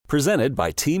Presented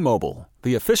by T-Mobile,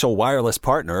 the official wireless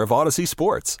partner of Audacy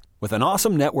Sports. With an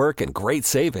awesome network and great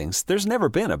savings, there's never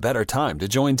been a better time to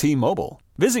join T-Mobile.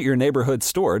 Visit your neighborhood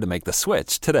store to make the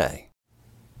switch today.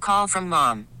 Call from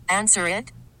mom. Answer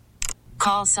it.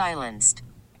 Call silenced.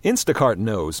 Instacart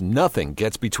knows nothing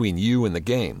gets between you and the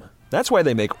game. That's why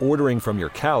they make ordering from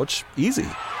your couch easy.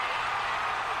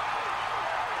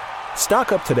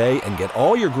 Stock up today and get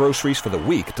all your groceries for the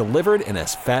week delivered in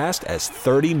as fast as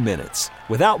 30 minutes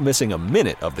without missing a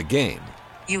minute of the game.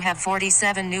 You have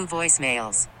 47 new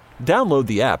voicemails. Download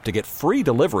the app to get free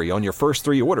delivery on your first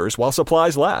 3 orders while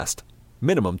supplies last.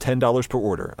 Minimum $10 per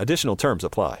order. Additional terms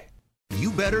apply. You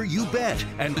better, you bet.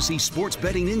 And to see sports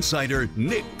betting insider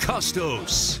Nick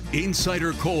Kostos.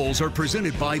 Insider calls are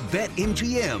presented by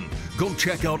BetMGM. Go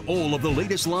check out all of the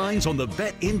latest lines on the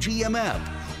BetMGM app.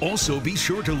 Also, be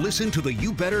sure to listen to the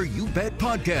You Better, You Bet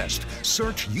podcast.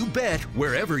 Search You Bet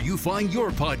wherever you find your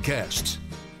podcasts.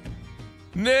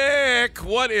 Nick,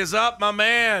 what is up, my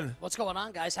man? What's going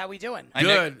on, guys? How we doing?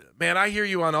 Good. Man, I hear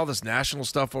you on all this national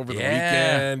stuff over the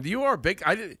weekend. You are big.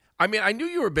 I mean, I knew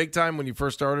you were big time when you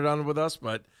first started on with us,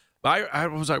 but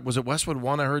was it Westwood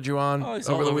One I heard you on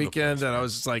over the weekend? And I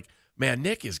was just like, man,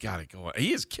 Nick has got it going.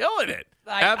 He is killing it.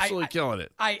 Absolutely killing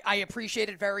it. I appreciate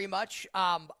it very much.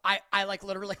 I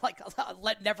literally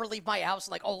never leave my house,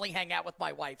 only hang out with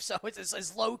my wife. So it's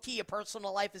as low key a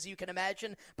personal life as you can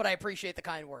imagine. But I appreciate the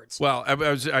kind words. Well,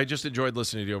 I just enjoyed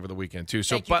listening to you over the weekend too.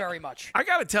 So thank you very much. I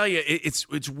got to tell you,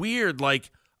 it's weird. Like,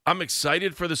 I'm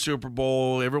excited for the Super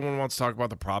Bowl. Everyone wants to talk about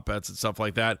the prop bets and stuff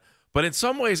like that. But in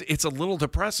some ways, it's a little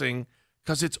depressing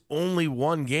because it's only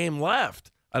one game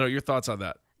left. I don't know your thoughts on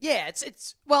that. Yeah,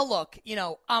 it's well, look,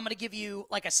 I'm going to give you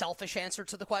a selfish answer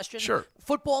to the question. Sure.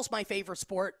 Football's my favorite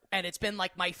sport, and it's been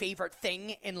my favorite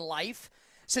thing in life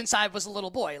since I was a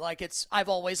little boy. I've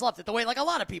always loved it the way a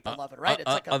lot of people love it, right?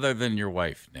 It's other than your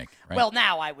wife, Nick. Right? Well,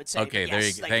 now I would say okay. yes. There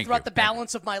you go. Thank throughout you. the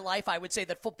balance of my life, I would say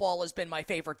that football has been my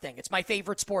favorite thing. It's my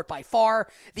favorite sport by far.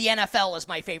 The NFL is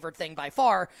my favorite thing by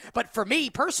far. But for me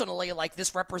personally,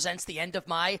 this represents the end of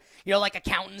my,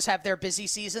 accountants have their busy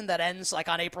season that ends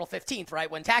on April 15th,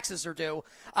 right, when taxes are due.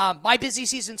 My busy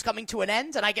season's coming to an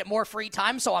end, and I get more free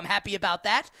time, so I'm happy about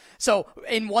that. So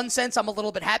in one sense, I'm a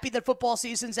little bit happy that football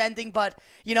season's ending, but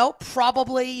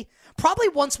probably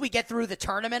once we get through the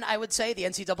tournament, I would say, the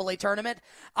NCAA tournament,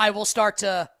 I will start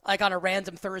to, on a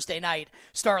random Thursday night,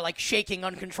 start, shaking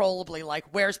uncontrollably,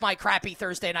 where's my crappy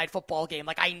Thursday night football game?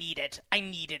 I need it. I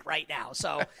need it right now.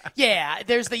 So, yeah,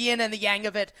 there's the yin and the yang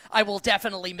of it. I will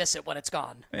definitely miss it when it's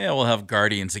gone. Yeah, we'll have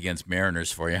Guardians against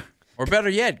Mariners for you. Or better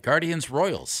yet, Guardians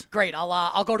Royals. Great.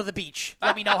 I'll go to the beach.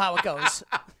 Let me know how it goes.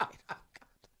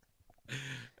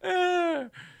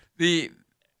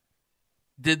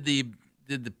 Did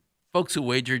the folks who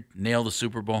wagered nail the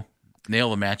Super Bowl?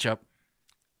 Nail the matchup?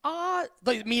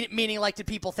 Meaning, did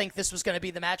people think this was going to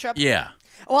be the matchup? Yeah.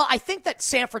 Well, I think that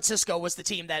San Francisco was the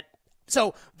team that.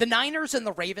 So the Niners and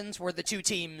the Ravens were the two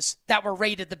teams that were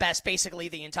rated the best basically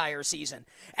the entire season.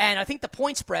 And I think the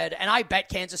point spread, and I bet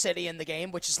Kansas City in the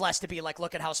game, which is less to be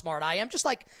look at how smart I am. Just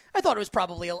I thought it was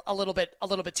probably a little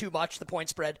bit too much, the point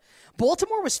spread.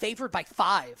 Baltimore was favored by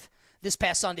 5 this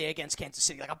past Sunday against Kansas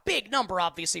City. A big number,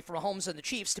 obviously, for Mahomes and the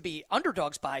Chiefs to be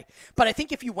underdogs by. But I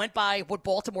think if you went by what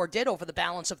Baltimore did over the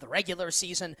balance of the regular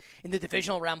season in the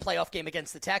divisional round playoff game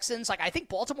against the Texans, I think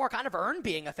Baltimore kind of earned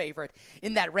being a favorite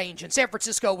in that range. And San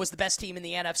Francisco was the best team in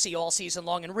the NFC all season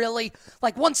long. And really,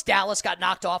 once Dallas got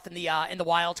knocked off in the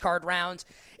wild card round,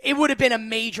 it would have been a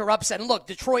major upset. And look,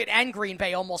 Detroit and Green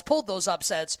Bay almost pulled those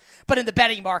upsets, but in the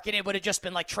betting market, it would have just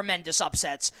been tremendous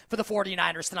upsets for the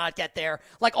 49ers to not get there.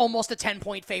 Almost a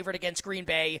 10-point favorite against Green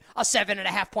Bay, a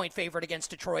 7.5-point favorite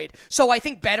against Detroit. So I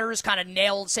think bettors kind of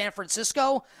nailed San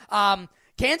Francisco.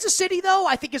 Kansas City, though,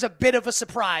 I think is a bit of a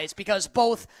surprise because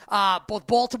both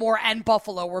Baltimore and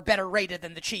Buffalo were better rated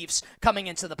than the Chiefs coming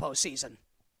into the postseason.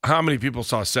 How many people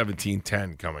saw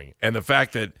 17-10 coming? And the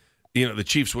fact that the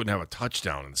Chiefs wouldn't have a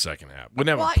touchdown in the second half.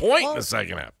 Wouldn't have a point in the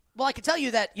second half. Well, I can tell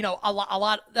you that, a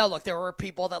lot look, there were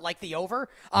people that like the over.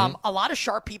 A lot of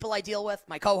sharp people I deal with,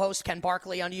 my co-host Ken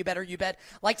Barkley on You Better You Bet,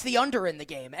 liked the under in the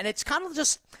game. And it's kind of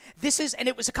just, and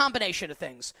it was a combination of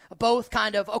things. Both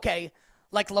kind of, okay,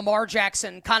 Lamar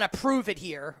Jackson kind of prove it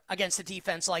here against a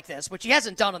defense like this, which he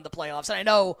hasn't done in the playoffs. And I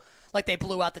know, like they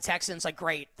blew out the Texans, like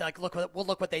great, like look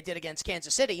what they did against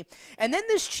Kansas City. And then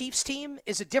this Chiefs team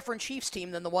is a different Chiefs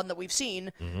team than the one that we've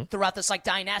seen throughout this like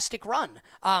dynastic run.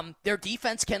 Their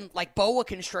defense can like boa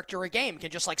constrictor a game,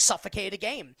 can just like suffocate a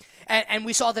game, and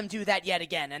we saw them do that yet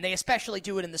again. And they especially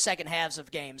do it in the second halves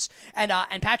of games. And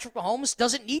Patrick Mahomes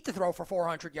doesn't need to throw for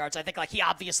 400 yards. I think like he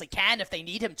obviously can if they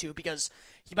need him to, because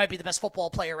he might be the best football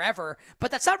player ever,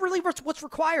 but that's not really what's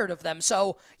required of them.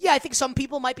 So, yeah, I think some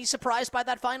people might be surprised by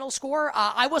that final score.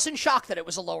 I wasn't shocked that it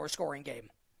was a lower scoring game.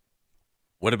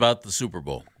 What about the Super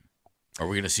Bowl? Are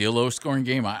we going to see a low scoring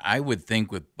game? I would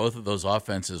think with both of those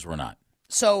offenses, we're not.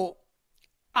 So,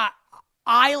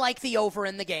 I like the over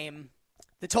in the game.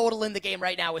 The total in the game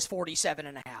right now is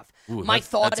 47.5. Ooh, my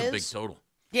thought that's is a big total.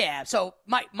 Yeah, so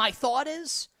my thought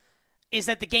is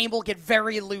that the game will get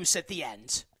very loose at the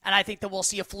end. And I think that we'll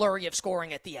see a flurry of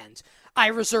scoring at the end. I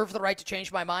reserve the right to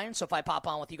change my mind, so if I pop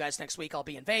on with you guys next week, I'll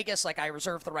be in Vegas. Like, I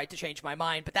reserve the right to change my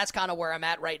mind, but that's kind of where I'm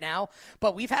at right now.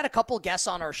 But we've had a couple guests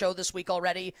on our show this week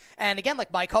already, and again,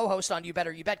 like my co-host on You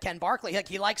Better You Bet, Ken Barkley, like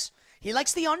he likes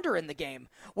the under in the game,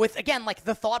 with, again, like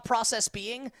the thought process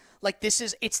being, like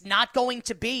it's not going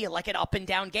to be like an up and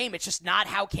down game. It's just not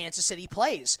how Kansas City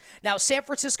plays. Now, San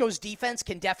Francisco's defense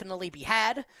can definitely be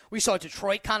had. We saw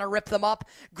Detroit kind of rip them up.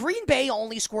 Green Bay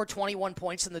only scored 21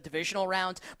 points in the divisional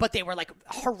round, but they were like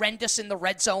horrendous in the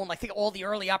red zone. Like, I think all the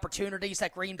early opportunities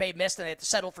that Green Bay missed, and they had to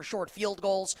settle for short field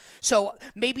goals. So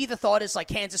maybe the thought is like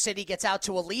Kansas City gets out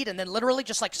to a lead and then literally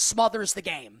just like smothers the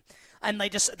game. And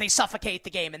they suffocate the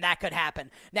game, and that could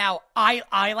happen. Now,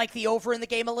 I like the over in the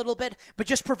game a little bit, but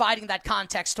just providing that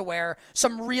context to where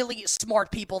some really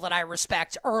smart people that I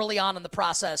respect early on in the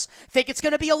process think it's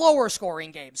going to be a lower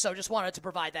scoring game. So just wanted to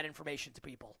provide that information to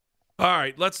people. All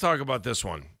right, let's talk about this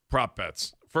one, prop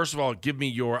bets. First of all, give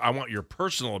me I want your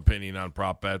personal opinion on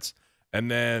prop bets, and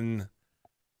then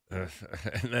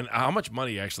how much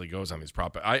money actually goes on these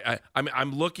prop bets.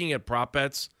 I'm looking at prop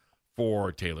bets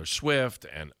for Taylor Swift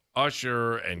and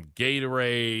Usher and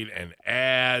Gatorade and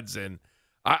ads, and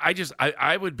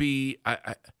I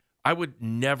would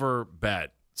never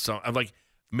bet. So I'm like,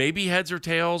 maybe heads or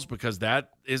tails, because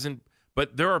that isn't.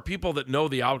 But there are people that know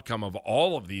the outcome of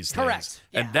all of these things. Correct.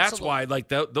 Yeah, and that's absolutely. why like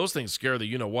those things scare the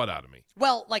you-know-what out of me.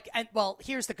 Well,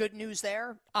 here's the good news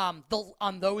there. On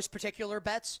those particular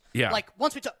bets, yeah. Like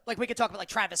once we could talk about like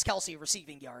Travis Kelce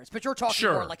receiving yards, but you're talking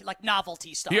sure. more like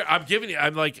novelty stuff. Here, I'm giving you.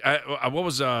 I'm like,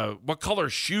 what color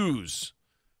shoes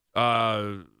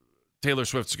Taylor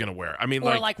Swift's going to wear? I mean,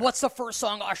 or like what's the first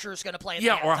song Usher's going to play?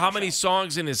 Yeah, or how many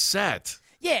songs in his set?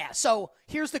 Yeah, so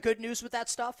here's the good news with that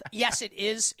stuff. Yes, it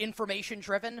is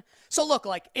information-driven. So look,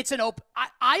 like, it's an open...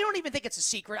 I don't even think it's a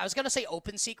secret. I was going to say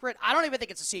open secret. I don't even think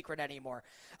it's a secret anymore.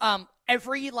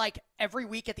 Every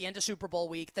week at the end of Super Bowl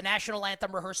week, the national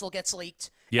anthem rehearsal gets leaked.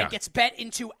 Yeah. And gets bet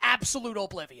into absolute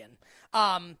oblivion.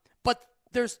 But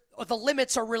the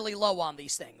limits are really low on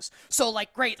these things. So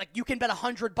like, great, like you can bet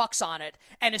 $100 on it,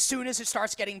 and as soon as it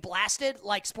starts getting blasted,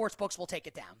 like sportsbooks will take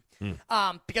it down.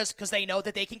 Because they know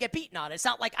that they can get beaten on it. It's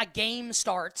not like a game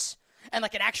starts and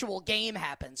like an actual game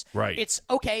happens. Right. It's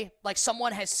okay, like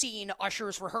someone has seen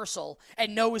Usher's rehearsal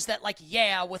and knows that like,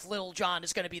 yeah, with Lil Jon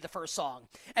is going to be the first song.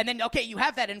 And then, okay, you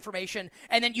have that information,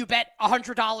 and then you bet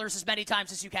 $100 as many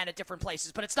times as you can at different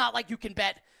places. But it's not like you can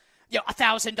bet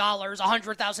 $1,000,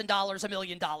 $100,000, $1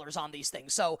 million on these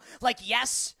things. So, like,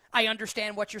 yes, I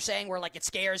understand what you're saying, where like it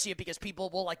scares you because people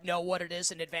will like know what it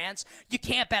is in advance. You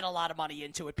can't bet a lot of money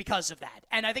into it because of that.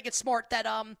 And I think it's smart that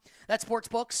that sports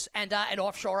books and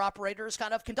offshore operators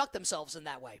kind of conduct themselves in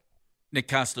that way. Nick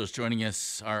Kostos joining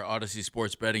us, our Audacy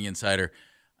Sports Betting Insider.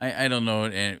 I don't know,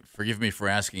 and forgive me for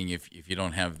asking if you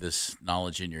don't have this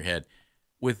knowledge in your head.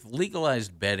 With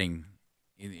legalized betting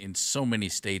in so many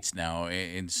states now,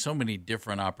 in so many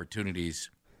different opportunities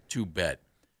to bet,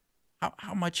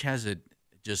 how much has it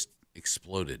just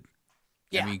exploded?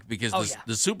 Yeah. I mean, because yeah.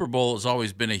 the Super Bowl has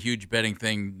always been a huge betting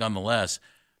thing nonetheless.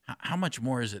 How much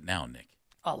more is it now, Nick?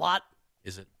 A lot.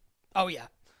 Is it? Oh, yeah.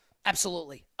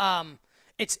 Absolutely.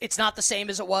 It's not the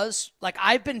same as it was. Like,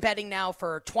 I've been betting now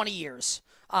for 20 years.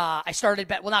 I started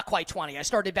not quite 20. I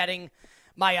started betting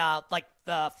my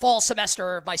the fall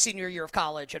semester of my senior year of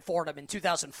college at Fordham in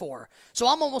 2004. So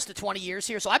I'm almost at 20 years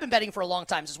here. So I've been betting for a long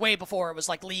time. This is way before it was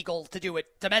like legal to do it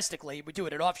domestically. We do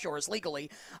it at offshores legally.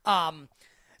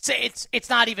 So it's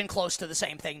not even close to the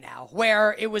same thing now,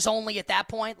 where it was only at that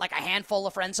point like a handful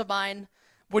of friends of mine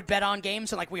would bet on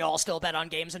games, and like we all still bet on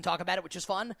games and talk about it, which is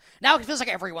fun. Now it feels like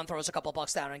everyone throws a couple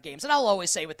bucks down on games. And I'll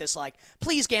always say with this, like,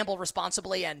 please gamble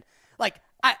responsibly. And like,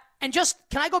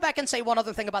 can I go back and say one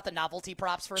other thing about the novelty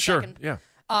props for a second? Yeah.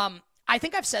 I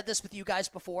think I've said this with you guys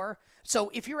before.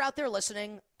 So if you're out there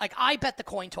listening, like I bet the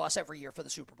coin toss every year for the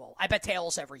Super Bowl. I bet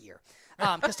tails every year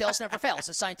because tails never fails.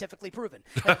 It's scientifically proven.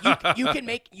 Like you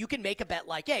can make a bet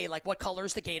like, hey, like what color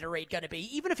is the Gatorade going to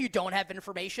be? Even if you don't have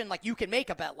information, like you can make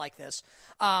a bet like this.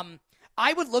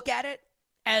 I would look at it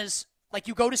as like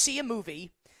you go to see a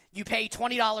movie. You pay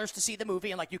 $20 to see the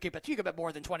movie, and like you could bet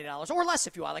more than $20 or less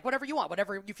if you want, like whatever you want,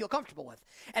 whatever you feel comfortable with.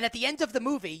 And at the end of the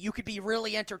movie, you could be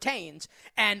really entertained.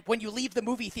 And when you leave the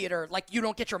movie theater, like you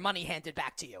don't get your money handed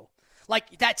back to you.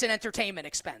 Like that's an entertainment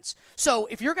expense. So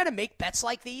if you're gonna make bets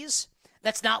like these,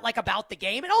 that's not like about the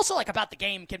game, and also like about the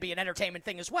game can be an entertainment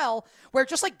thing as well, where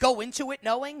just like go into it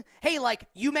knowing, hey, like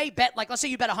you may bet, like let's say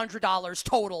you bet $100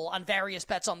 total on various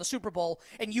bets on the Super Bowl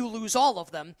and you lose all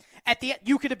of them. At the end,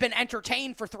 you could have been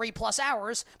entertained for 3+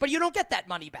 hours, but you don't get that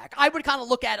money back. I would kind of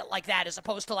look at it like that as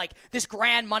opposed to like this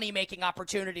grand money-making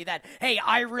opportunity that, hey,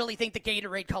 I really think the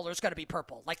Gatorade color is going to be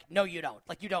purple. Like, no, you don't.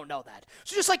 Like, you don't know that.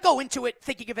 So just like go into it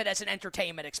thinking of it as an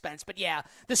entertainment expense. But yeah,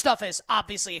 this stuff has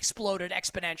obviously exploded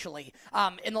exponentially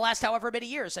in the last however many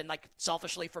years. And like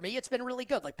selfishly for me, it's been really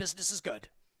good. Like business is good.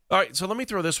 All right, so let me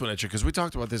throw this one at you because we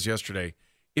talked about this yesterday.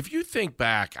 If you think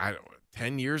back,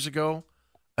 10 years ago,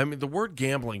 I mean, the word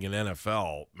gambling in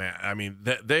NFL, man, I mean,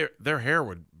 their hair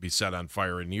would be set on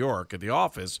fire in New York at the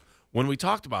office when we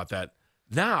talked about that.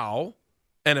 Now,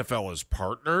 NFL is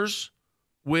partners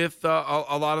with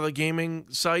a lot of the gaming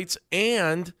sites,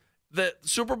 and the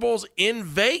Super Bowl's in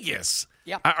Vegas.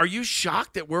 Yeah. Are you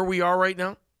shocked at where we are right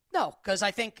now? No, because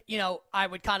I think, I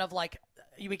would kind of like,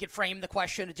 we could frame the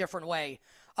question a different way.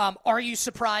 Are you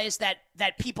surprised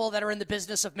that people that are in the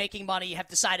business of making money have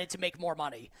decided to make more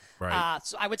money? Right.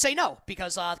 So I would say no,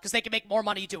 because they can make more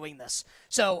money doing this.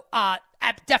 So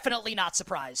I'm definitely not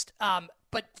surprised.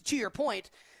 But to your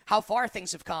point, how far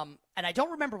things have come, and I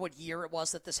don't remember what year it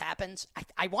was that this happened.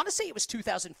 I want to say it was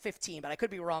 2015, but I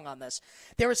could be wrong on this.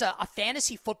 There was a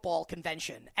fantasy football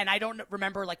convention, and I don't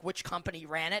remember like which company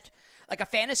ran it, like a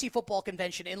fantasy football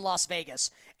convention in Las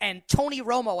Vegas. And Tony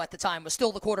Romo at the time was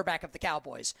still the quarterback of the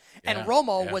Cowboys, and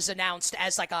Romo was announced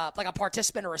as like a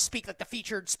participant or like the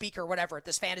featured speaker, or whatever, at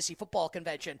this fantasy football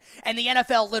convention. And the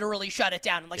NFL literally shut it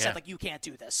down and said like you can't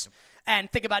do this.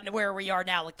 And think about where we are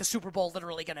now, like the Super Bowl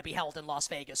literally going to be held in Las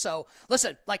Vegas. So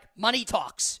listen, like money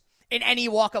talks. In any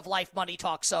walk of life, money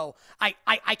talks. So I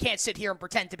can't sit here and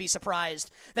pretend to be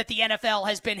surprised that the NFL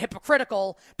has been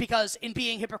hypocritical, because in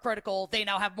being hypocritical, they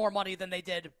now have more money than they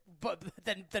did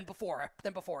than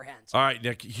beforehand. All right,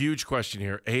 Nick, huge question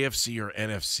here. AFC or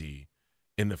NFC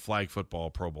in the flag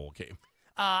football Pro Bowl game?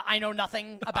 I know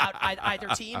nothing about either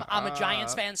team. I'm a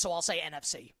Giants fan, so I'll say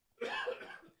NFC.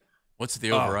 What's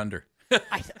the over-under?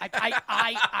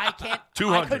 I can't.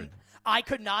 200. I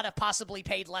could not have possibly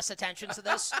paid less attention to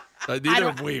this. Neither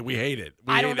have we. We hate it.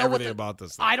 We hate everything about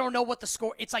this thing. I don't know what the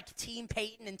score. It's like Team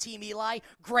Peyton and Team Eli.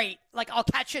 Great. Like I'll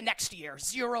catch you next year.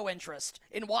 Zero interest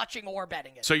in watching or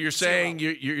betting it. So you're saying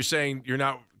you're saying you're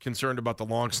not concerned about the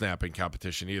long snapping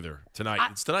competition either tonight.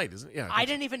 It's tonight, isn't it? Yeah. I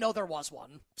didn't even know there was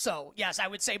one. So yes, I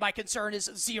would say my concern is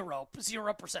 0%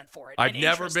 for it.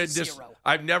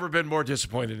 I've never been more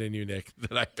disappointed in you, Nick,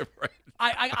 than I am right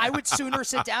now. I would sooner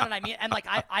sit down and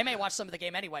I may watch some of the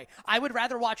game anyway. I would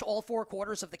rather watch all 4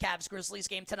 quarters of the Cavs-Grizzlies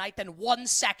game tonight than 1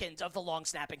 second of the long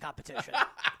snapping competition.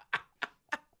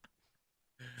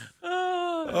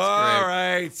 All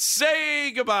right.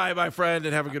 Say goodbye, my friend,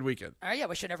 and have a good weekend. All right, yeah,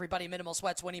 wishing everybody Minimal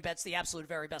Sweats winning bets the absolute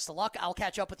very best of luck. I'll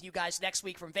catch up with you guys next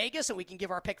week from Vegas, and we can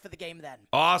give our pick for the game then.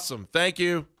 Awesome. Thank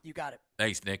you. You got it.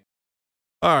 Thanks, Nick.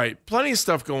 All right, plenty of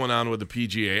stuff going on with the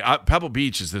PGA. Pebble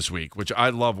Beach is this week, which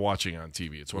I love watching on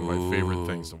TV. It's one of my favorite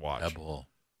things to watch. Pebble.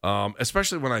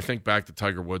 Especially when I think back to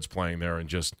Tiger Woods playing there and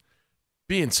just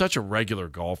being such a regular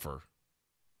golfer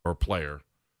or player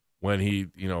when he,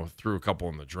 threw a couple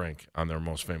in the drink on their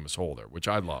most famous hole there, which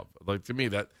I love. Like, to me,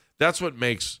 that's what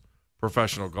makes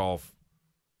professional golf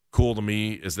cool to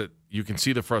me, is that you can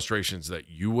see the frustrations that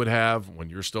you would have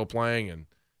when you're still playing. And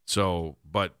so,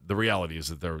 but the reality is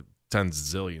that they're 10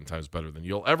 zillion times better than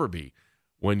you'll ever be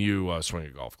when you swing a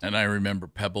golf club. And I remember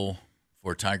Pebble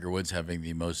for Tiger Woods having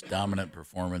the most dominant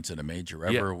performance in a major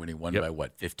ever when he won by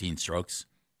 15 strokes?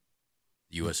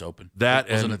 The U.S. Open.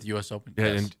 Wasn't it the U.S. Open?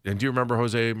 Yeah, yes. And do you remember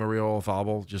Jose Maria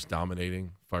Olazabal just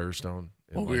dominating Firestone?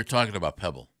 Well, we were talking about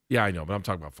Pebble. Yeah, I know, but I'm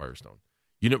talking about Firestone.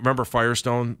 Remember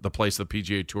Firestone, the place the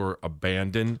PGA Tour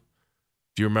abandoned?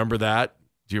 Do you remember that?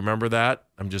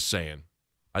 I'm just saying.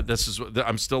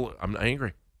 I'm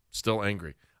angry. Still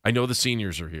angry. I know the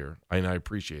seniors are here, and I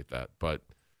appreciate that, but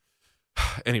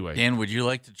anyway. Dan, would you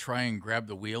like to try and grab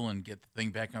the wheel and get the thing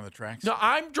back on the tracks? No,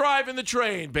 I'm driving the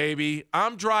train, baby.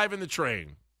 I'm driving the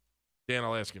train. Dan,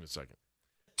 I'll ask you in a second.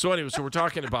 So anyway, so we're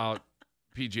talking about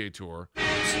PGA Tour.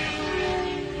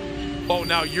 Oh,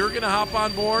 now you're going to hop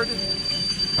on board?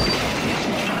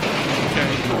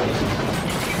 Okay.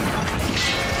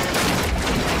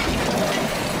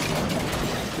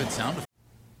 Good sound.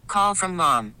 Call from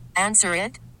mom. Answer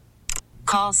it.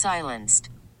 Call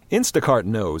silenced. Instacart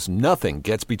knows nothing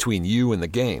gets between you and the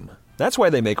game. That's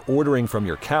why they make ordering from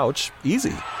your couch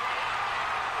easy.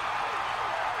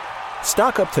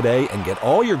 Stock up today and get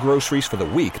all your groceries for the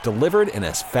week delivered in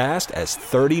as fast as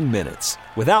 30 minutes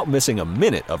without missing a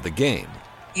minute of the game.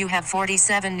 You have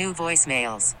 47 new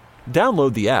voicemails.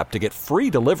 Download the app to get free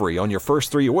delivery on your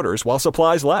first 3 orders while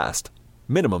supplies last.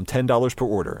 Minimum $10 per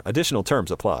order. Additional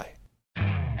terms apply.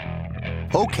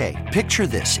 Okay, picture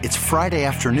this. It's Friday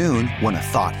afternoon when a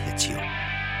thought hits you.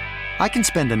 I can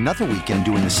spend another weekend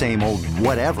doing the same old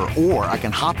whatever, or I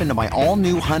can hop into my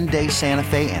all-new Hyundai Santa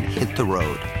Fe and hit the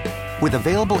road. With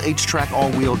available H-Track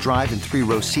all-wheel drive and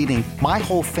 3-row seating, my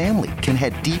whole family can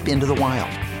head deep into the wild.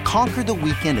 Conquer the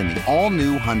weekend in the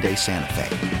all-new Hyundai Santa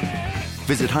Fe.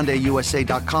 Visit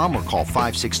HyundaiUSA.com or call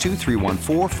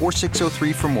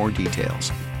 562-314-4603 for more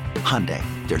details. Hyundai,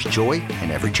 there's joy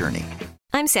in every journey.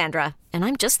 I'm Sandra, and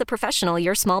I'm just the professional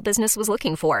your small business was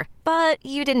looking for. But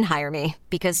you didn't hire me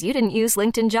because you didn't use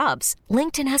LinkedIn Jobs.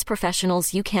 LinkedIn has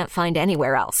professionals you can't find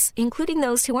anywhere else, including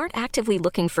those who aren't actively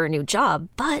looking for a new job,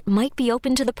 but might be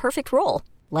open to the perfect role,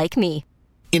 like me.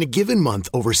 In a given month,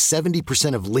 over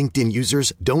 70% of LinkedIn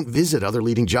users don't visit other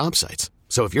leading job sites.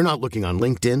 So if you're not looking on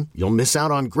LinkedIn, you'll miss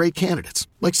out on great candidates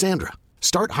like Sandra.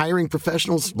 Start hiring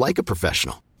professionals like a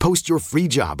professional. Post your free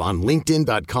job on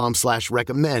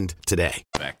linkedin.com/recommend today.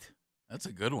 That's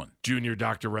a good one. Junior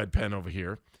Dr. Red Pen over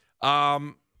here.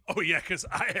 Oh, yeah, because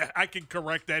I can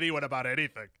correct anyone about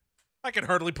anything. I can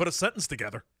hardly put a sentence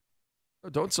together.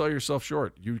 Don't sell yourself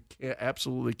short. You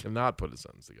absolutely cannot put a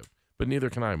sentence together. But neither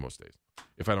can I most days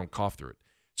if I don't cough through it.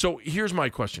 So here's my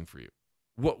question for you.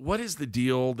 What is the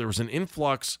deal? There was an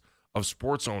influx of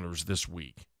sports owners this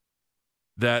week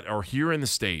that are here in the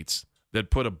States that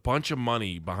put a bunch of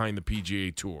money behind the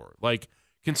PGA Tour. Like,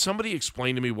 can somebody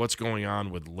explain to me what's going on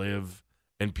with LIV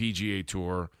and PGA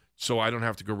Tour so I don't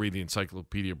have to go read the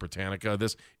Encyclopedia Britannica?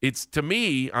 It's to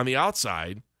me, on the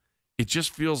outside, it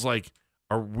just feels like,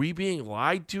 are we being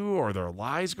lied to? Or are there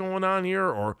lies going on here?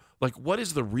 Or, like, what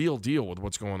is the real deal with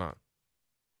what's going on?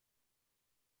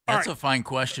 That's a fine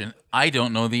question. I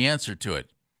don't know the answer to it.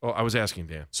 Oh, I was asking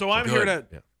Dan. So I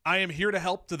am here to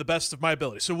help to the best of my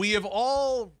ability. So we have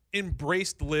all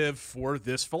embraced LIV for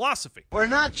this philosophy. We're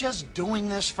not just doing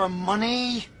this for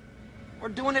money. We're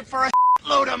doing it for a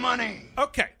load of money.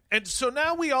 Okay. And so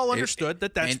now we all understood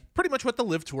that's pretty much what the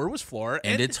LIV Tour was for.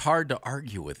 And it's hard to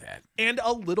argue with that. And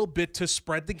a little bit to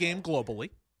spread the game globally.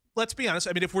 Let's be honest.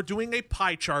 I mean, if we're doing a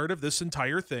pie chart of this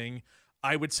entire thing,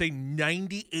 I would say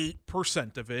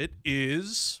 98% of it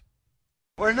is...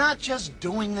 We're not just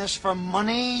doing this for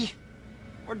money.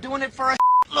 We're doing it for a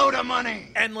load of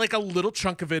money. And like a little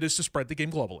chunk of it is to spread the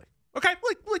game globally. Okay?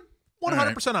 Like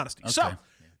 100% honesty. Okay. So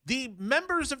the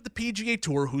members of the PGA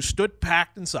Tour who stood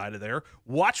packed inside of there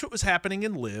watched what was happening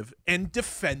in LIV and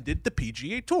defended the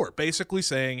PGA Tour, basically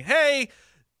saying, hey,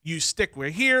 you stick where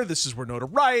here. This is where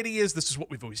notoriety is. This is what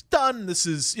we've always done. This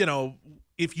is,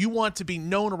 if you want to be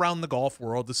known around the golf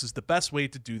world, this is the best way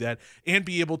to do that and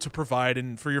be able to provide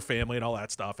and for your family and all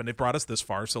that stuff. And they brought us this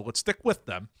far, so let's stick with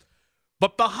them.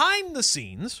 But behind the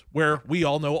scenes, where we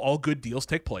all know all good deals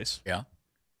take place,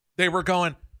 they were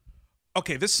going,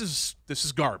 okay, this is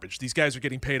garbage. These guys are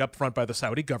getting paid up front by the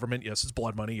Saudi government. Yes, it's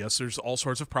blood money. Yes, there's all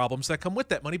sorts of problems that come with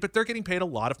that money, but they're getting paid a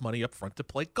lot of money up front to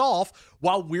play golf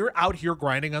while we're out here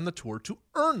grinding on the tour to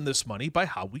earn this money by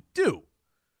how we do.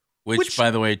 Which, by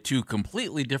the way, two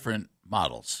completely different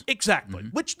models. Exactly. Mm-hmm.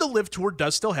 Which the LIV Tour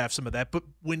does still have some of that, but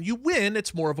when you win,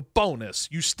 it's more of a bonus.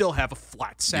 You still have a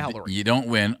flat salary. You don't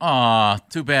win. Aw,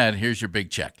 too bad. Here's your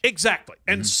big check. Exactly.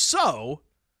 And so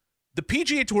the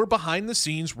PGA Tour behind the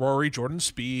scenes, Rory, Jordan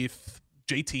Spieth,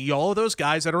 JT, all of those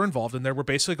guys that are involved in there were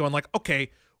basically going like, okay,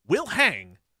 we'll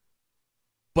hang,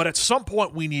 but at some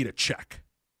point we need a check.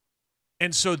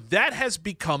 And so that has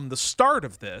become the start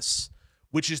of this,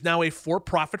 which is now a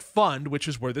for-profit fund, which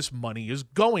is where this money is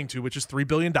going to, which is $3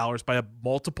 billion by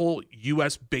multiple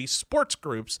U.S.-based sports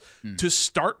groups to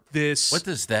start this. What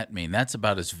does that mean? That's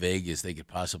about as vague as they could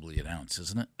possibly announce,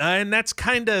 isn't it? And that's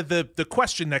kind of the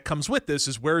question that comes with this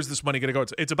is where is this money going to go?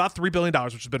 It's about $3 billion,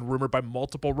 which has been rumored by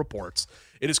multiple reports.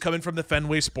 It is coming from the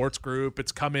Fenway Sports Group.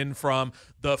 It's coming from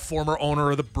the former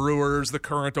owner of the Brewers, the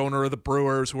current owner of the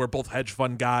Brewers, who are both hedge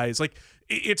fund guys. Like,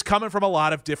 it's coming from a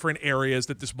lot of different areas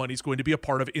that this money is going to be a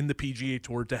part of in the PGA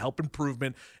Tour to help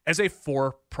improvement as a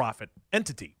for-profit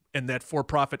entity. and that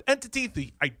for-profit entity,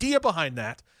 the idea behind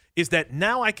that is that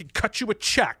now I can cut you a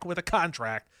check with a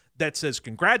contract that says,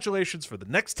 congratulations, for the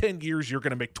next 10 years, you're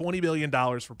going to make $20 million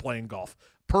for playing golf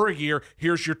per year.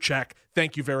 Here's your check.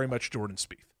 Thank you very much, Jordan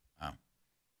Spieth. Wow.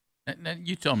 Now,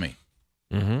 you tell me.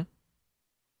 Mm-hmm.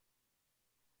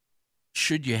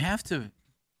 Should you have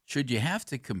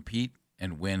to compete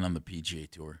and win on the PGA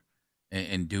Tour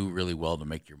and do really well to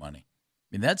make your money?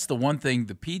 I mean, that's the one thing.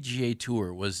 The PGA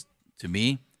Tour was, to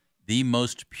me, the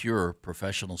most pure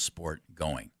professional sport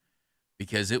going,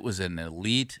 because it was an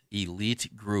elite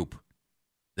group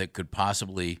that could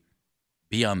possibly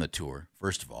be on the tour,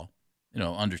 first of all,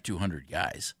 under 200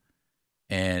 guys.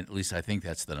 And at least I think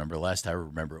that's the number. Last I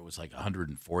remember, it was like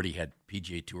 140 had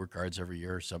PGA Tour cards every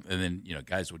year or something. And then,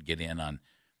 guys would get in on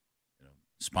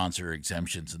sponsor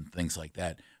exemptions and things like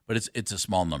that. But it's a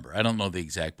small number. I don't know the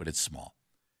exact, but it's small.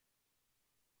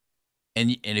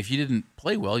 And if you didn't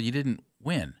play well, you didn't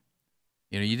win.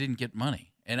 You didn't get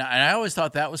money. And I always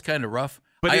thought that was kind of rough.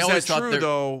 But is that true,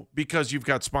 though, because you've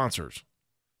got sponsors?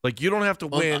 Like, you don't have to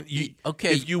win.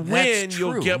 Okay, if you win,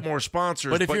 you'll get more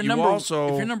sponsors. But if you're number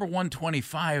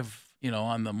 125,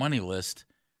 on the money list,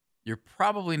 you're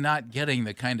probably not getting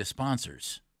the kind of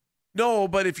sponsors. No,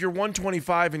 but if you're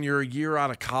 125 and you're a year out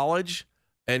of college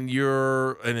and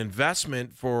you're an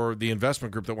investment for the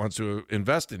investment group that wants to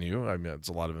invest in you, I mean, it's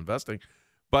a lot of investing,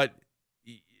 but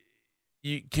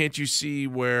can't you see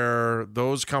where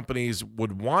those companies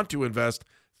would want to invest,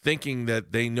 thinking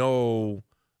that they know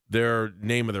their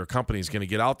name of their company is going to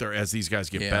get out there as these guys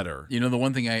get better? The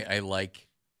one thing I like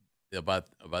about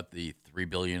the $3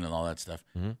 billion and all that stuff,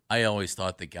 mm-hmm. I always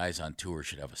thought the guys on tour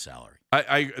should have a salary.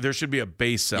 There should be a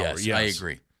base salary. Yes, I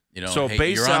agree. So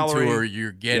base you're salary, on tour,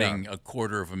 you're getting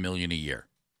 $250,000 a year.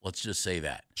 Let's just say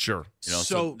that. Sure.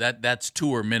 So that's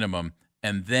tour minimum,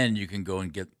 and then you can go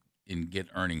and get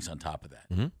earnings on top of that.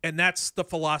 Mm-hmm. And that's the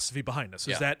philosophy behind this,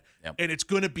 and it's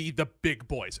going to be the big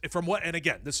boys. And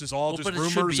again, this is all just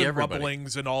rumors and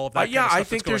rumblings and all of that. I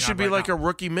think there should be like a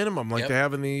rookie minimum like they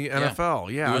have in the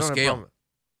NFL. Yeah, do a scale.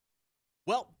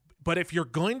 Well, but if you're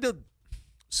going to,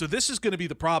 so this is going to be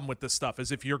the problem with this stuff,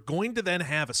 is if you're going to then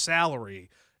have a salary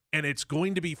and it's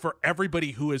going to be for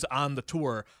everybody who is on the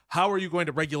tour, how are you going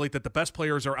to regulate that the best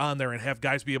players are on there and have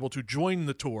guys be able to join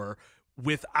the tour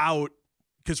without,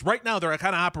 because right now they're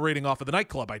kind of operating off of the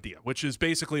nightclub idea, which is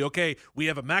basically, okay, we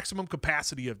have a maximum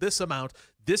capacity of this amount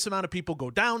of people go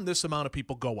down, this amount of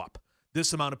people go up,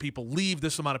 this amount of people leave,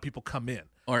 this amount of people come in.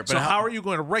 All right, so how are you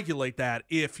going to regulate that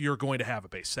if you're going to have a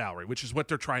base salary, which is what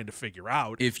they're trying to figure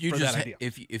out? If you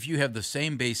if you have the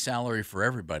same base salary for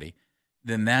everybody,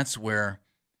 then that's where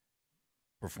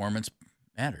performance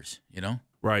matters,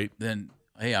 Right. Then,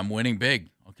 hey, I'm winning big.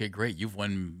 Okay, great. You've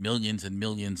won millions and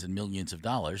millions and millions of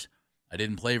dollars. I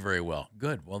didn't play very well.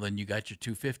 Good. Well, then you got your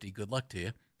 $250. Good luck to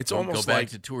you. It's go almost back like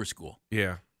to tour school.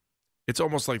 Yeah, it's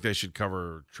almost like they should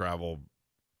cover travel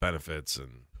benefits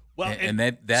and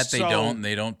they don't.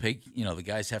 They don't pay. The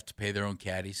guys have to pay their own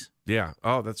caddies. Yeah.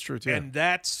 Oh, that's true too. And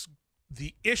that's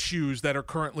the issues that are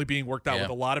currently being worked out with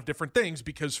a lot of different things,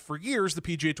 because for years the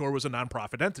PGA Tour was a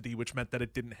nonprofit entity, which meant that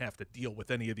it didn't have to deal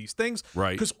with any of these things,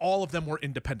 right? Because all of them were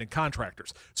independent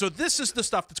contractors. So this is the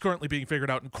stuff that's currently being figured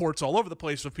out in courts all over the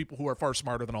place of people who are far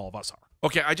smarter than all of us are.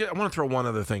 Okay, I want to throw one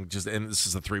other thing, and this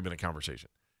is a 3-minute conversation.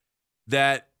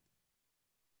 That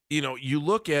you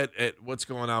look at what's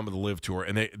going on with the LIV Tour,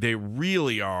 and they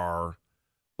really are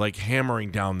like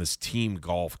hammering down this team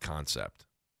golf concept.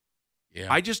 Yeah.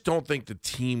 I just don't think the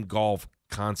team golf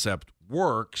concept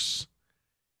works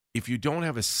if you don't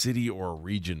have a city or a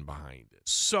region behind it.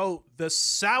 So the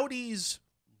Saudis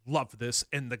love this,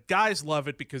 and the guys love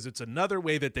it because it's another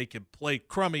way that they can play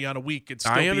crummy on a week and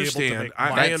still be able to make money.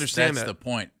 I understand that's the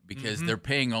point, because they're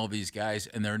paying all these guys,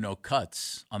 and there are no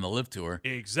cuts on the LIV Tour.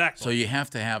 Exactly. So you have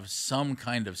to have some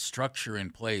kind of structure in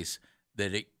place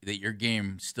that your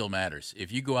game still matters.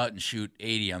 If you go out and shoot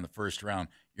 80 on the first round,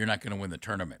 you're not going to win the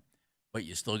tournament. But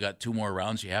you still got 2 more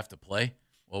rounds you have to play?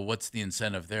 Well, what's the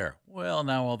incentive there? Well,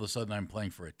 now all of a sudden I'm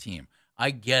playing for a team.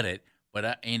 I get it,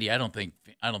 but Andy, I don't think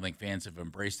fans have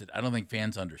embraced it. I don't think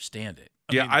fans understand it.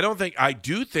 I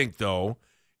do think though,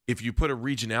 if you put a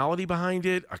regionality behind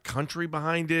it, a country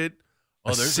behind it,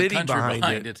 a city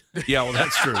behind it. Yeah, well,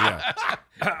 that's true. Yeah,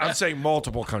 I'm saying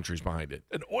multiple countries behind it.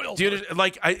 An oil.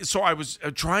 I was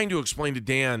trying to explain to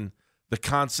Dan the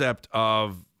concept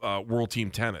of World Team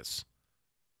Tennis,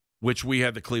 which we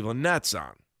had the Cleveland Nets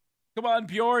on. Come on,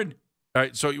 Bjorn. All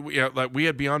right, so we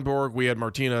had Bjorn Borg, we had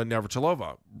Martina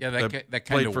Navratilova. Yeah, that kind of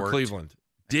played worked. for Cleveland.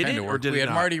 Did it or did it not? We had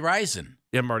Marty Risen.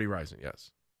 Yeah, Marty Risen,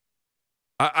 yes.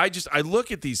 I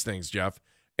look at these things, Jeff,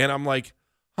 and I'm like,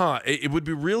 it would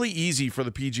be really easy for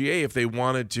the PGA if they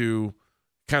wanted to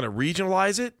kind of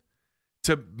regionalize it,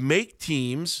 to make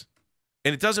teams,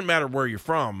 and it doesn't matter where you're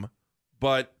from,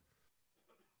 but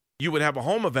you would have a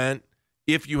home event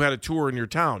if you had a tour in your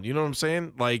town. You know what I'm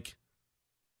saying? Like,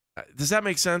 does that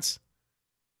make sense?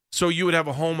 So you would have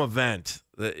a home event.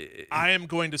 I am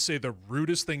going to say the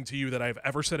rudest thing to you that I've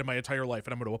ever said in my entire life,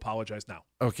 and I'm going to apologize now.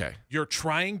 Okay. You're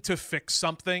trying to fix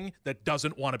something that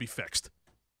doesn't want to be fixed.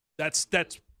 That's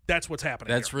what's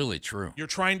happening. That's here. really true. You're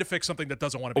trying to fix something that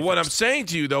doesn't want to be What fixed. I'm saying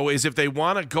to you, though, is if they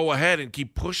want to go ahead and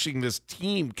keep pushing this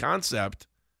team concept.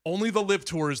 Only the LIV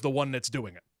Tour is the one that's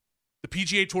doing it. The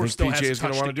PGA Tour still hasn't touched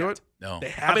going to want to do yet. it? No. They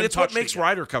haven't. I mean, it's what makes yet.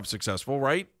 Ryder Cup successful,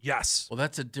 right? Yes. Well,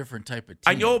 that's a different type of team.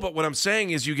 I know, but what I'm saying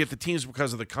is you get the teams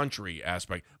because of the country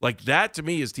aspect. Like, that to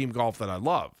me is team golf that I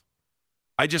love.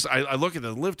 I look at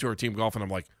the LIV Tour team golf and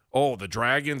I'm like, oh, the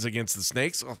Dragons against the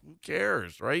Snakes? Oh, who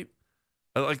cares, right?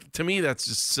 Like, to me, that's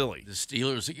just silly. The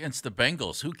Steelers against the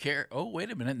Bengals. Who cares? Oh,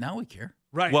 wait a minute. Now we care.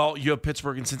 Right. Well, you have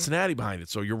Pittsburgh and Cincinnati behind it,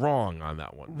 so you're wrong on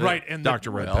that one. Right. And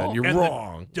Dr. Redpen, you're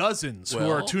wrong. Dozens who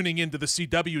are tuning into the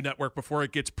CW network before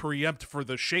it gets preempted for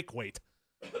the shake weight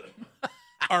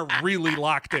are really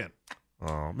locked in.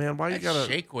 Oh, man, why you got to...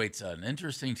 Shake weight's an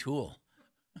interesting tool.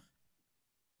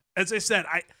 As I said,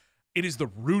 it is the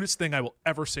rudest thing I will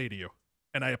ever say to you,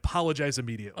 and I apologize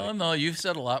immediately. Oh, no, you've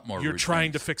said a lot more. You're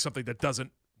trying to fix something that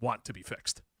doesn't want to be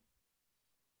fixed.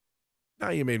 Now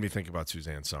you made me think about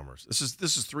Suzanne Summers.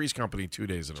 This is Three's Company 2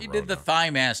 days in a row. She did the thigh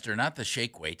master, not the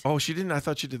shake weight. Oh, she didn't? I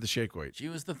thought she did the shake weight. She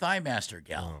was the thigh master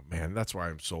gal. Oh, man, that's why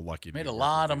I'm so lucky. Made a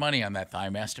lot of money on that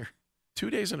thigh master. 2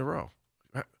 days in a row.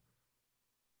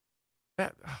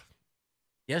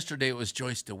 Yesterday it was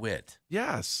Joyce DeWitt.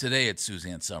 Yes. Today it's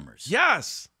Suzanne Summers.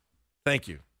 Yes. Thank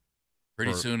you.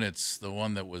 Pretty soon it's the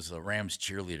one that was a Rams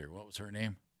cheerleader. What was her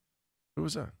name? Who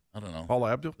was that? I don't know.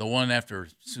 Paula Abdul? The one after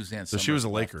Suzanne Summers. So she was a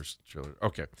Lakers cheerleader.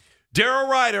 Okay. Darryl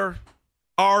Ryder,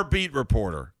 our beat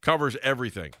reporter, covers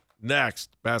everything.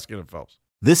 Next, Baskin Phelps.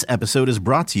 This episode is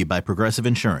brought to you by Progressive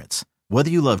Insurance. Whether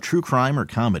you love true crime or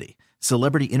comedy,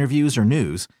 celebrity interviews or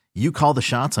news, you call the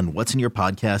shots on what's in your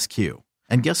podcast queue.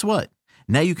 And guess what?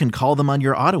 Now you can call them on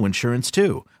your auto insurance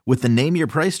too with the Name Your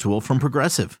Price tool from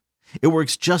Progressive. It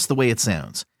works just the way it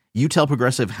sounds. You tell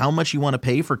Progressive how much you want to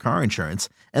pay for car insurance,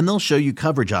 and they'll show you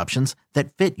coverage options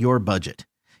that fit your budget.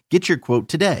 Get your quote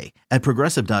today at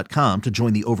Progressive.com to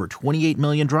join the over 28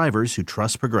 million drivers who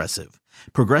trust Progressive.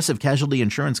 Progressive Casualty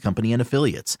Insurance Company and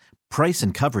Affiliates. Price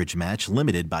and coverage match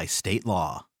limited by state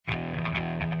law.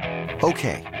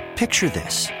 Okay, picture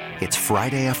this. It's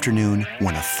Friday afternoon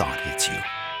when a thought hits you.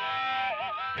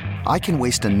 I can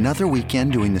waste another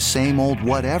weekend doing the same old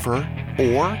whatever,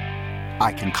 or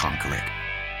I can conquer it.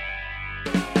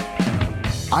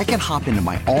 I can hop into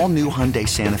my all-new Hyundai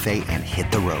Santa Fe and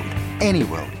hit the road. Any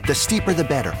road. The steeper, the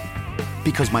better.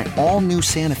 Because my all-new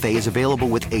Santa Fe is available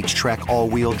with H-Track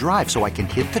all-wheel drive, so I can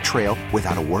hit the trail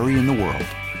without a worry in the world.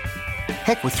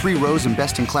 Heck, with 3 rows and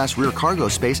best-in-class rear cargo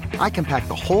space, I can pack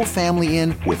the whole family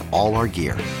in with all our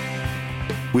gear.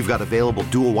 We've got available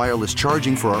dual wireless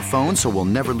charging for our phones, so we'll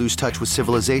never lose touch with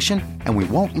civilization, and we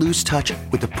won't lose touch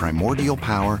with the primordial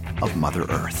power of Mother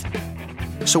Earth.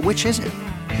 So which is it?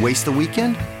 Waste the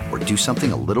weekend or do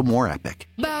something a little more epic?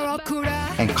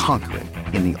 And conquer it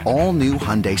in the all-new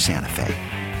Hyundai Santa Fe.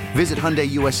 Visit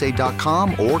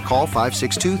HyundaiUSA.com or call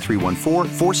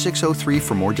 562-314-4603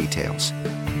 for more details.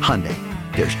 Hyundai,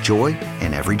 there's joy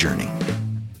in every journey.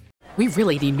 We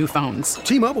really need new phones.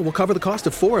 T-Mobile will cover the cost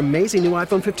of 4 amazing new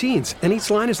iPhone 15s, and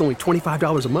each line is only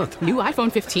 $25 a month. New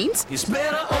iPhone 15s? It's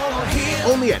better over here.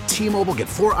 Only at T-Mobile, get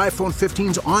 4 iPhone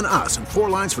 15s on us and 4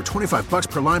 lines for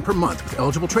 $25 per line per month with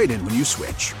eligible trade-in when you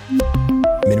switch.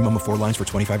 Minimum of 4 lines for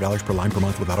 $25 per line per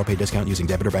month with autopay discount using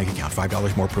debit or bank account.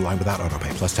 $5 more per line without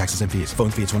autopay, plus taxes and fees. Phone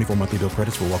fee at 24 monthly bill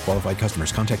credits for well-qualified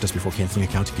customers. Contact us before canceling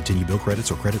account to continue bill credits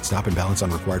or credit stop and balance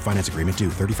on required finance agreement due.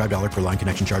 $35 per line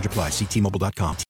connection charge applies. See T-Mobile.com.